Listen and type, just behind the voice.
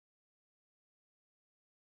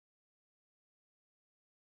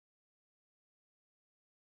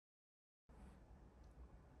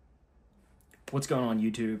What's going on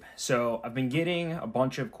YouTube? So I've been getting a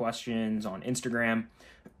bunch of questions on Instagram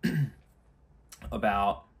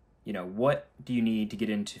about, what do you need to get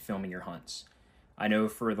into filming your hunts? I know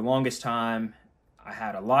for the longest time, I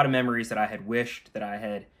had a lot of memories that I had wished that I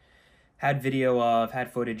had video of,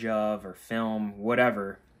 had footage of, or film,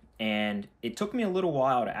 whatever. And it took me a little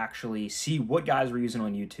while to actually see what guys were using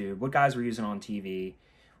on YouTube, what guys were using on TV,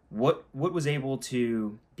 what was able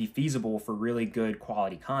to be feasible for really good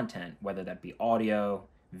quality content, whether that be audio,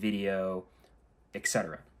 video,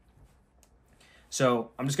 etc. So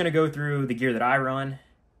I'm just going to go through the gear that I run.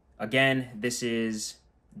 Again, this is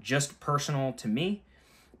just personal to me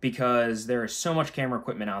because there is so much camera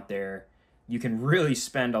equipment out there. You can really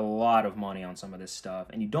spend a lot of money on some of this stuff,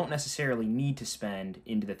 and you don't necessarily need to spend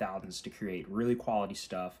into the thousands to create really quality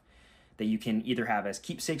stuff that you can either have as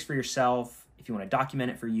keepsakes for yourself, if you want to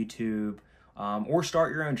document it for YouTube, or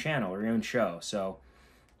start your own channel or your own show. So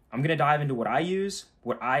I'm going to dive into what I use,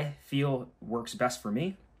 what I feel works best for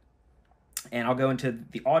me, and I'll go into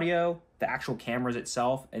the audio, the actual cameras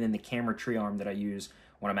itself, and then the camera tree arm that I use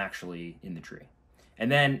when I'm actually in the tree.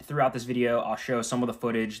 And then throughout this video, I'll show some of the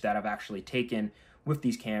footage that I've actually taken with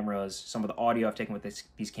these cameras, some of the audio I've taken with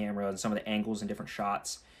these cameras, and some of the angles and different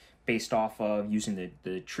shots based off of using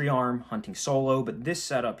the tree arm, hunting solo. But this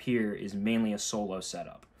setup here is mainly a solo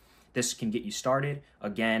setup. This can get you started.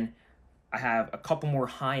 Again, I have a couple more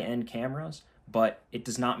high-end cameras, but it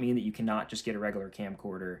does not mean that you cannot just get a regular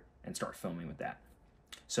camcorder and start filming with that.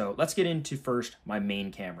 So let's get into first my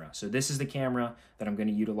main camera. So this is the camera that I'm going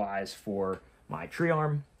to utilize for my tree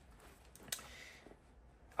arm.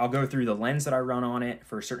 I'll go through the lens that I run on it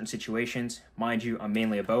for certain situations. Mind you, I'm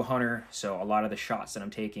mainly a bow hunter, so a lot of the shots that I'm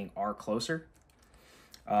taking are closer.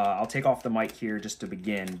 I'll take off the mic here just to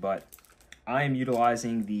begin, but I am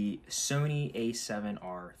utilizing the Sony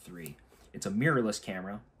a7R III. It's a mirrorless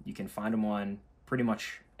camera. You can find them on pretty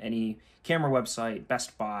much any camera website,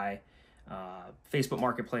 Best Buy, Facebook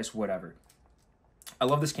Marketplace, whatever. I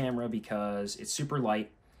love this camera because it's super light.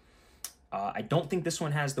 I don't think this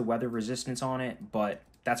one has the weather resistance on it, but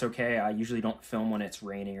that's okay. I usually don't film when it's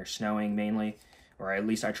raining or snowing mainly, or at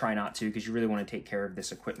least I try not to, because you really want to take care of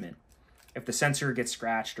this equipment. If the sensor gets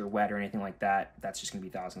scratched or wet or anything like that, that's just going to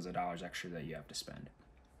be thousands of dollars extra that you have to spend.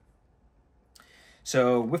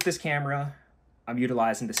 So with this camera, I'm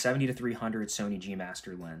utilizing the 70-300 Sony G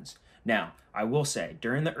Master lens. Now, I will say,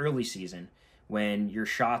 during the early season, when your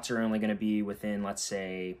shots are only going to be within, let's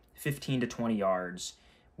say, 15 to 20 yards,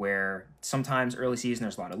 where sometimes early season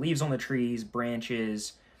there's a lot of leaves on the trees,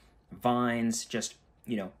 branches, vines, just,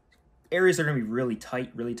 areas that are going to be really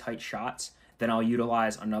tight shots, then I'll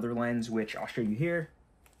utilize another lens, which I'll show you here.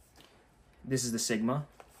 This is the Sigma,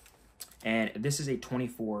 and this is a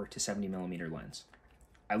 24 to 70 millimeter lens.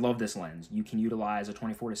 I love this lens. You can utilize a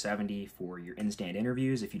 24 to 70 for your in-stand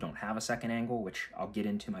interviews if you don't have a second angle, which I'll get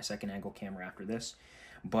into my second angle camera after this.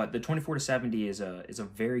 But the 24 to 70 is a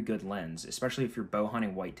very good lens, especially if you're bow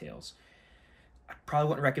hunting whitetails. I probably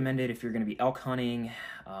wouldn't recommend it if you're going to be elk hunting.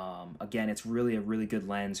 Again, it's really a really good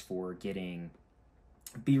lens for getting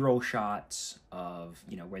B-roll shots of,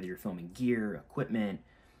 whether you're filming gear, equipment,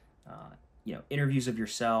 interviews of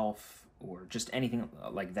yourself, or just anything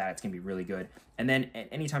like that. It's going to be really good. And then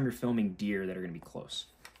anytime you're filming deer that are going to be close.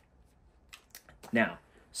 Now,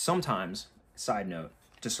 sometimes, side note,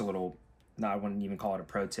 just a little, I wouldn't even call it a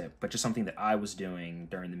pro tip, but just something that I was doing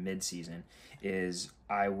during the mid-season is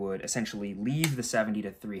I would essentially leave the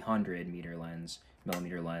 70-300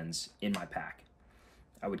 millimeter lens in my pack.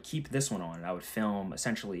 I would keep this one on, and I would film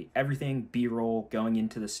essentially everything B-roll going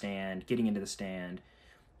into the stand, getting into the stand,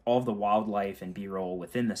 all of the wildlife and B-roll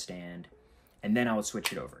within the stand, and then I would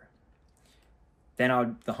switch it over.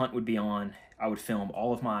 Then the hunt would be on. I would film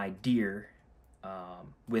all of my deer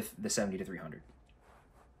with the 70-300.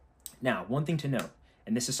 Now, one thing to note,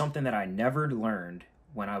 and this is something that I never learned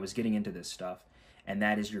when I was getting into this stuff, and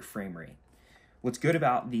that is your frame rate. What's good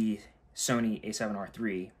about the Sony a7R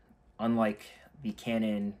III, unlike the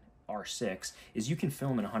Canon R6, is you can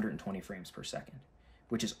film in 120 frames per second,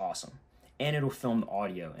 which is awesome. And it'll film the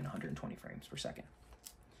audio in 120 frames per second.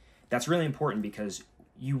 That's really important because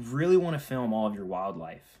you really want to film all of your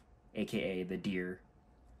wildlife, aka the deer,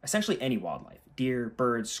 essentially any wildlife, deer,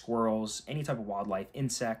 birds, squirrels, any type of wildlife,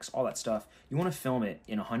 insects, all that stuff. You want to film it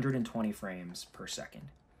in 120 frames per second.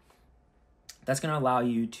 That's going to allow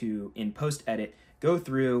you to, in post-edit, go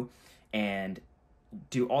through and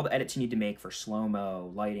do all the edits you need to make for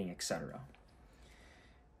slow-mo, lighting, etc.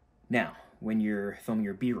 Now, when you're filming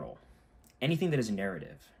your B-roll, anything that is a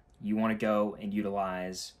narrative, you want to go and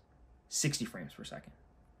utilize 60 frames per second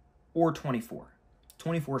or 24.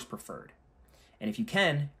 24 is preferred. And if you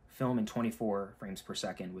can, film in 24 frames per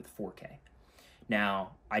second with 4K.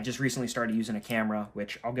 Now, I just recently started using a camera,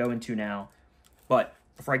 which I'll go into now, but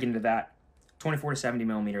before I get into that, 24 to 70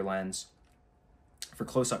 millimeter lens for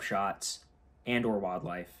close-up shots and or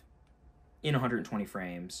wildlife in 120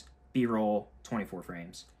 frames, B-roll 24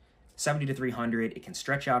 frames. 70 to 300, it can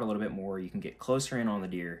stretch out a little bit more, you can get closer in on the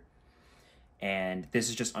deer, and this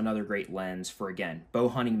is just another great lens for, again, bow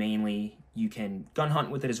hunting mainly. You can gun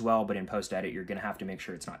hunt with it as well, but in post-edit, you're going to have to make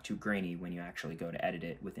sure it's not too grainy when you actually go to edit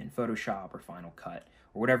it within Photoshop or Final Cut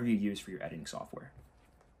or whatever you use for your editing software.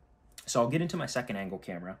 So I'll get into my second angle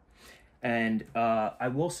camera, and I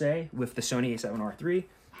will say with the Sony a7R III,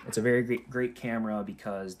 it's a very great camera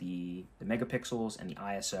because the megapixels and the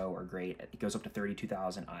ISO are great. It goes up to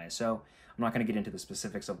 32,000 ISO. I'm not going to get into the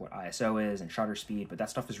specifics of what ISO is and shutter speed, but that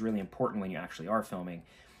stuff is really important when you actually are filming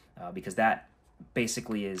because that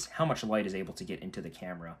basically is how much light is able to get into the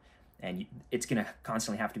camera, and it's going to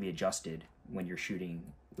constantly have to be adjusted when you're shooting,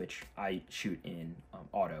 which I shoot in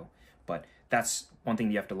auto. But that's one thing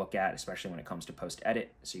you have to look at, especially when it comes to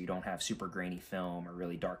post-edit, so you don't have super grainy film or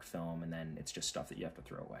really dark film, and then it's just stuff that you have to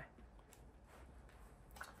throw away.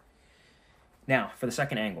 Now, for the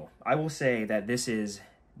second angle, I will say that this is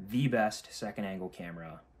the best second angle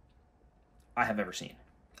camera I have ever seen,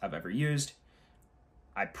 I've ever used.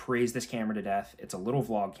 I praise this camera to death. It's a little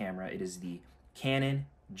vlog camera. It is the Canon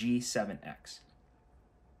G7X.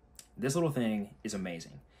 This little thing is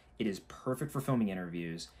amazing. It is perfect for filming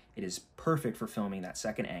interviews. It is perfect for filming that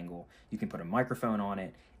second angle. You can put a microphone on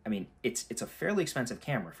it. I mean, it's a fairly expensive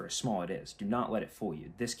camera for as small it is. Do not let it fool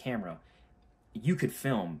you. This camera, you could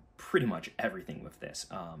film pretty much everything with this.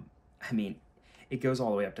 I mean, it goes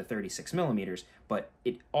all the way up to 36 millimeters, but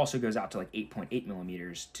it also goes out to like 8.8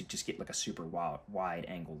 millimeters to just get like a super wide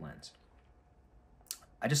angle lens.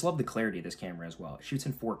 I just love the clarity of this camera as well. It shoots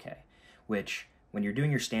in 4K, which when you're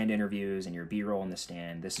doing your stand interviews and your B-roll in the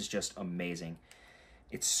stand, this is just amazing.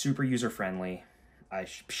 It's super user-friendly. I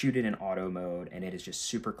shoot it in auto mode, and it is just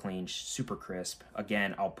super clean, super crisp.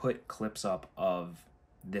 Again, I'll put clips up of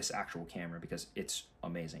this actual camera because it's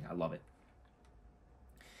amazing. I love it.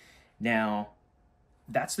 Now,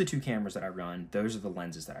 that's the two cameras that I run. Those are the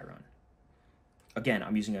lenses that I run. Again,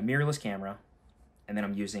 I'm using a mirrorless camera, and then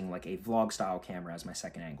I'm using like a vlog-style camera as my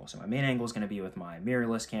second angle. So my main angle is going to be with my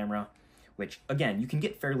mirrorless camera, which, again, you can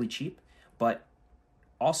get fairly cheap, but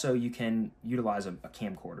also you can utilize a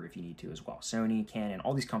camcorder if you need to as well. Sony, Canon,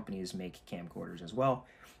 all these companies make camcorders as well,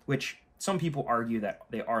 which some people argue that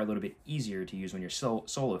they are a little bit easier to use when you're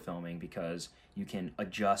solo filming because you can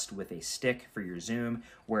adjust with a stick for your zoom,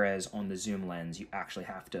 whereas on the zoom lens, you actually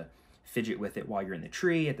have to fidget with it while you're in the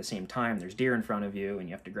tree. At the same time, there's deer in front of you, and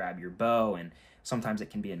you have to grab your bow, and sometimes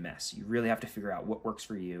it can be a mess. You really have to figure out what works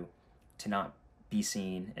for you to not be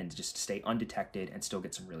seen and just stay undetected and still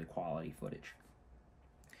get some really quality footage.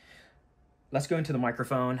 Let's go into the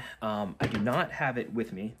microphone. I do not have it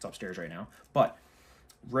with me. It's upstairs right now, but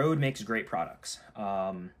Rode makes great products.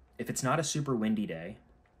 If it's not a super windy day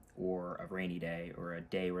or a rainy day or a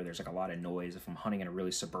day where there's like a lot of noise, if I'm hunting in a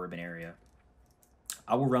really suburban area,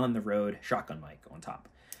 I will run the Rode shotgun mic on top.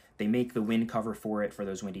 They make the wind cover for it for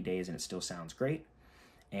those windy days, and it still sounds great.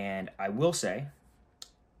 And I will say,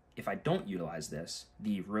 if I don't utilize this,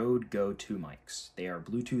 the Rode Go 2 mics. They are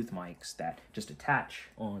Bluetooth mics that just attach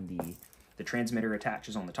on the transmitter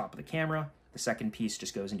attaches on the top of the camera. The second piece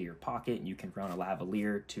just goes into your pocket, and you can run a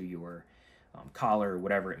lavalier to your collar or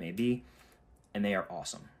whatever it may be, and they are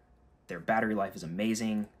awesome. Their battery life is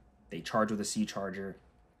amazing. They charge with a C charger.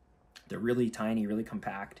 They're really tiny, really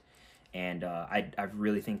compact, and I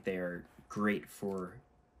really think they're great for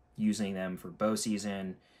using them for bow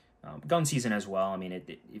season, gun season as well. I mean,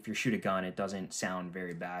 if you shoot a gun, it doesn't sound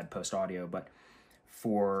very bad post-audio, but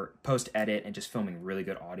for post-edit and just filming really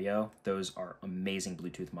good audio, those are amazing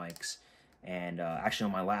Bluetooth mics. And actually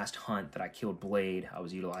on my last hunt that I killed Blade, I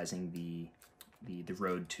was utilizing the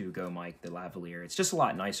Rode 2 Go mic, the lavalier. It's just a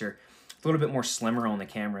lot nicer. A little bit more slimmer on the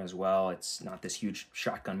camera as well. It's not this huge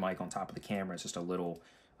shotgun mic on top of the camera. It's just a little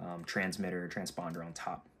transmitter, transponder on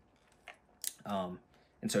top.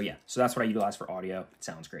 And so yeah, so that's what I utilize for audio. It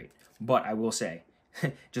sounds great. But I will say,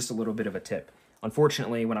 just a little bit of a tip.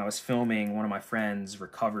 Unfortunately, when I was filming one of my friend's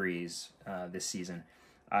recoveries this season,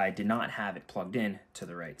 I did not have it plugged in to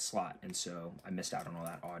the right slot, and so I missed out on all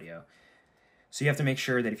that audio. So you have to make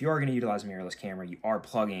sure that if you are going to utilize a mirrorless camera, you are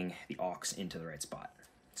plugging the aux into the right spot.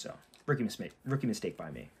 So, rookie mistake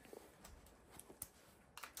by me.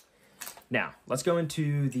 Now, let's go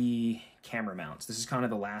into the camera mounts. This is kind of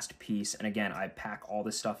the last piece, and again, I pack all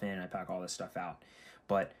this stuff in, I pack all this stuff out,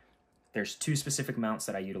 but there's two specific mounts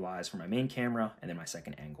that I utilize for my main camera and then my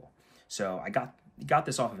second angle. So I got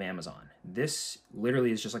this off of Amazon. This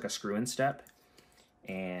literally is just like a screw-in step,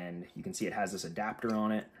 and you can see it has this adapter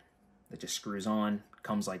on it that just screws on,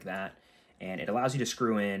 comes like that, and it allows you to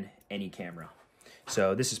screw in any camera.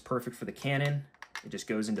 So this is perfect for the Canon. It just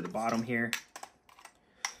goes into the bottom here,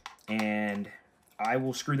 and I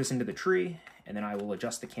will screw this into the tree, and then I will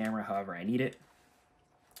adjust the camera however I need it.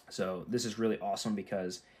 So this is really awesome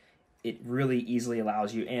because it really easily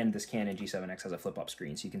allows you, and this Canon G7X has a flip-up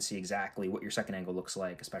screen, so you can see exactly what your second angle looks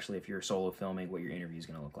like, especially if you're solo filming, what your interview is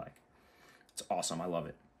going to look like. It's awesome. I love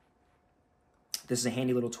it. This is a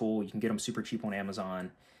handy little tool. You can get them super cheap on Amazon,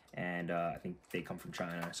 and I think they come from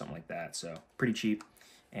China or something like that, so pretty cheap,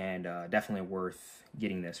 and definitely worth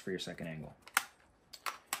getting this for your second angle.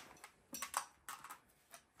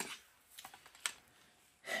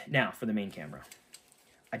 Now, for the main camera.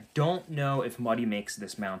 I don't know if Muddy makes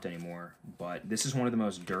this mount anymore, but this is one of the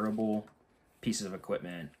most durable pieces of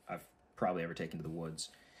equipment I've probably ever taken to the woods.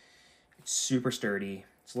 It's super sturdy.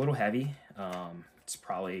 It's a little heavy. It's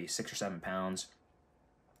probably 6 or 7 pounds.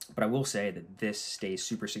 But I will say that this stays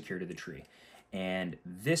super secure to the tree. And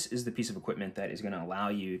this is the piece of equipment that is going to allow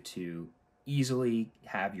you to easily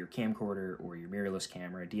have your camcorder or your mirrorless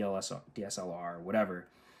camera, DSLR, whatever,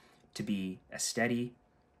 to be as steady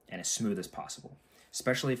and as smooth as possible.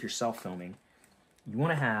 Especially if you're self-filming, you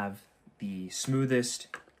want to have the smoothest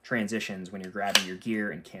transitions when you're grabbing your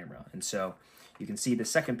gear and camera. And so you can see the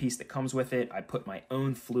second piece that comes with it. I put my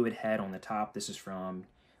own fluid head on the top. This is from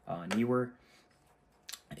Neewer.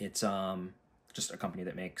 It's just a company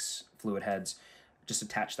that makes fluid heads. Just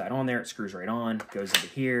attach that on there. It screws right on, goes into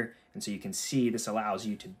here. And so you can see this allows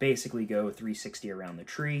you to basically go 360 around the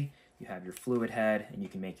tree. You have your fluid head, and you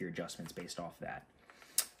can make your adjustments based off that.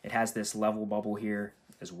 It has this level bubble here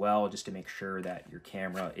as well, just to make sure that your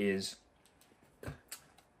camera is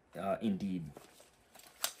indeed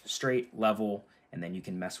straight, level, and then you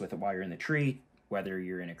can mess with it while you're in the tree, whether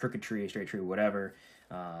you're in a crooked tree, a straight tree, whatever,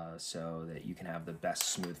 so that you can have the best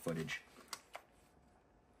smooth footage.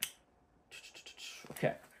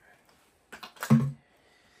 Okay.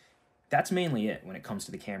 That's mainly it when it comes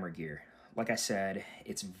to the camera gear. Like I said,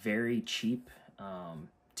 it's very cheap.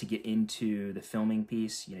 To get into the filming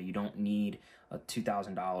piece, you know, you don't need a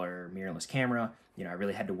 $2,000 mirrorless camera. You know, I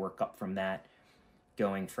really had to work up from that,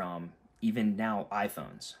 going from even now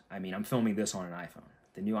iPhones. I mean, I'm filming this on an iPhone.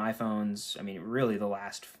 The new iPhones, I mean, really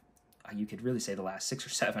you could really say the last 6 or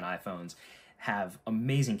 7 iPhones have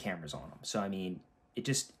amazing cameras on them. So, I mean, it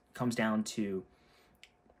just comes down to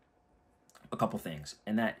a couple things,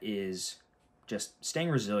 and that is just staying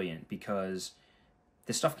resilient, because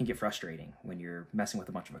this stuff can get frustrating when you're messing with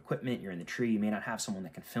a bunch of equipment, you're in the tree, you may not have someone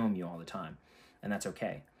that can film you all the time, and that's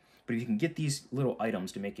okay. But if you can get these little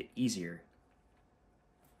items to make it easier,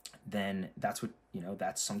 then that's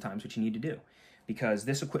sometimes what you need to do. Because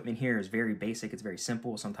this equipment here is very basic, it's very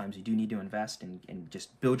simple. Sometimes you do need to invest and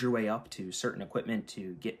just build your way up to certain equipment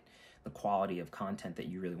to get the quality of content that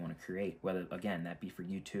you really want to create, whether, again, that be for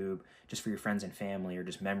YouTube, just for your friends and family, or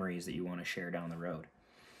just memories that you want to share down the road.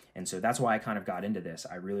 And so that's why I kind of got into this.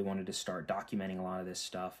 I really wanted to start documenting a lot of this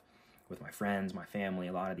stuff with my friends, my family,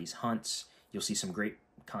 a lot of these hunts. You'll see some great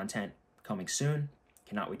content coming soon.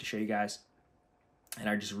 Cannot wait to show you guys. And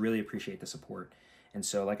I just really appreciate the support. And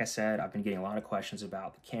so, like I said, I've been getting a lot of questions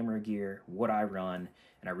about the camera gear, what I run,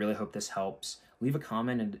 and I really hope this helps. Leave a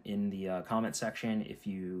comment in the comment section if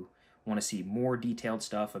you want to see more detailed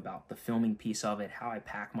stuff about the filming piece of it, how I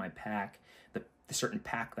pack my pack, the certain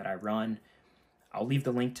pack that I run. I'll leave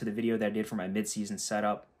the link to the video that I did for my mid-season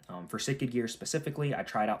setup. For Sitka gear specifically, I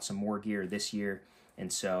tried out some more gear this year,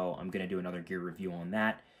 and so I'm going to do another gear review on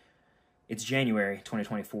that. It's January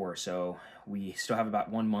 2024, so we still have about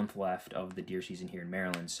 1 month left of the deer season here in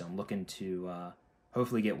Maryland, so I'm looking to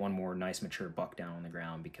hopefully get one more nice mature buck down on the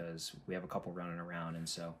ground, because we have a couple running around, and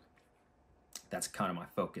so that's kind of my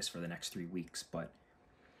focus for the next 3 weeks. But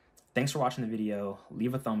thanks for watching the video.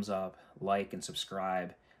 Leave a thumbs up, like, and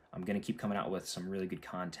subscribe. I'm going to keep coming out with some really good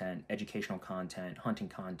content, educational content, hunting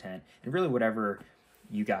content, and really whatever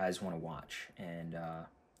you guys want to watch. And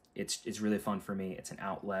it's really fun for me. It's an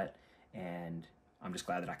outlet, and I'm just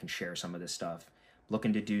glad that I can share some of this stuff.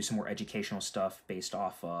 Looking to do some more educational stuff based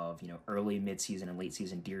off of, you know, early, mid-season, and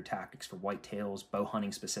late-season deer tactics for whitetails, bow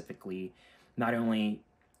hunting specifically. Not only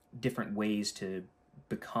different ways to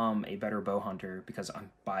become a better bow hunter, because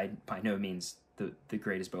I'm by no means the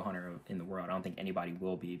greatest bow hunter in the world. I don't think anybody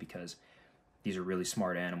will be, because these are really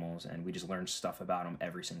smart animals and we just learn stuff about them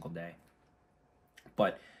every single day.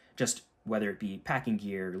 But just whether it be packing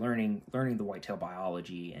gear, learning the whitetail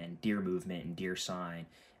biology and deer movement and deer sign,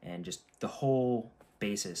 and just the whole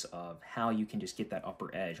basis of how you can just get that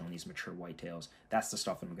upper edge on these mature whitetails. That's the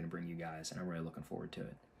stuff that I'm going to bring you guys, and I'm really looking forward to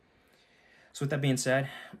it. So with that being said,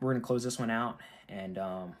 we're going to close this one out, and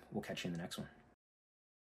we'll catch you in the next one.